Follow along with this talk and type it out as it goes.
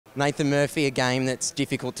Nathan Murphy, a game that's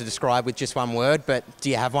difficult to describe with just one word, but do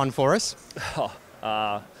you have one for us?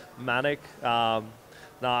 Manic. No,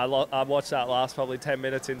 I watched that last probably 10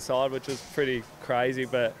 minutes inside, which was pretty crazy.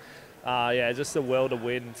 But yeah, just the will to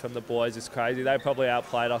win from the boys is crazy. They probably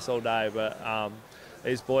outplayed us all day, but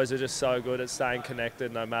these boys are just so good at staying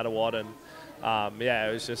connected no matter what. And yeah,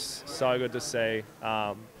 it was just so good to see.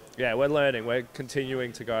 Yeah, we're learning. We're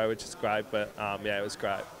continuing to grow, which is great. But yeah, it was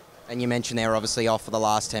great. And you mentioned they were obviously off for the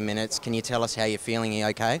last 10 minutes. Can you tell us how you're feeling? Are you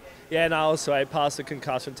okay? Yeah, no, also I passed the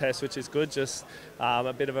concussion test, which is good. Just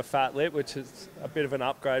a bit of a fat lip, which is a bit of an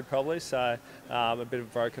upgrade probably. So a bit of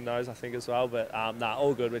a broken nose, I think, as well. But no,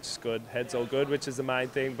 all good, which is good. Head's all good, which is the main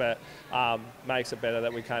thing. But makes it better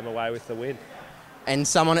that we came away with the win. And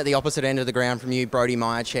someone at the opposite end of the ground from you, Brodie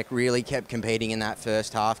Myercheck, really kept competing in that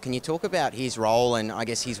first half. Can you talk about his role and I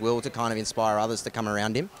guess his will to kind of inspire others to come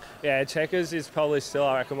around him? Yeah, Checkers is probably still,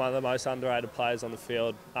 I reckon, one of the most underrated players on the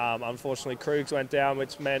field. Unfortunately, Krug's went down,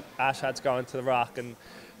 which meant Ash had to go into the ruck, and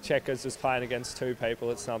Checkers was playing against two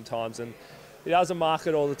people at some times. And he doesn't mark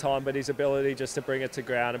it all the time, but his ability just to bring it to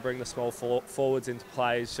ground and bring the small forwards into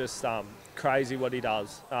play is just crazy what he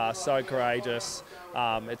does. So courageous.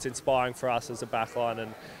 It's inspiring for us as a backline,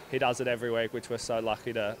 and he does it every week, which we're so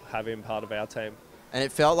lucky to have him part of our team. And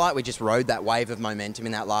it felt like we just rode that wave of momentum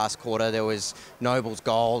in that last quarter. There was Noble's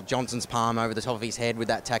goal, Johnson's palm over the top of his head with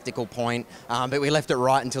that tactical point, but we left it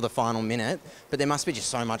right until the final minute. But there must be just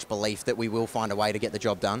so much belief that we will find a way to get the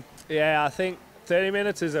job done. Yeah, I think 30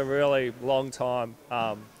 minutes is a really long time.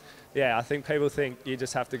 Yeah, I think people think you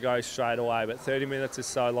just have to go straight away, but 30 minutes is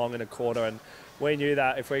so long in a quarter, and we knew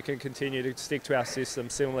that if we can continue to stick to our system,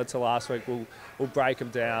 similar to last week, we'll break them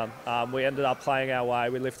down. We ended up playing our way,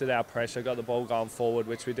 we lifted our pressure, got the ball going forward,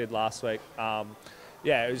 which we did last week.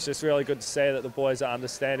 Yeah, it was just really good to see that the boys are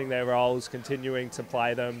understanding their roles, continuing to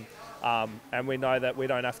play them, and we know that we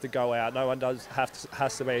don't have to go out. No one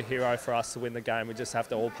has to be a hero for us to win the game. We just have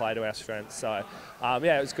to all play to our strengths. So,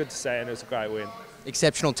 yeah, it was good to see, and it was a great win.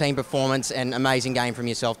 Exceptional team performance and amazing game from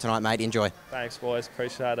yourself tonight, mate. Enjoy. Thanks, boys.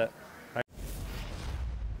 Appreciate it.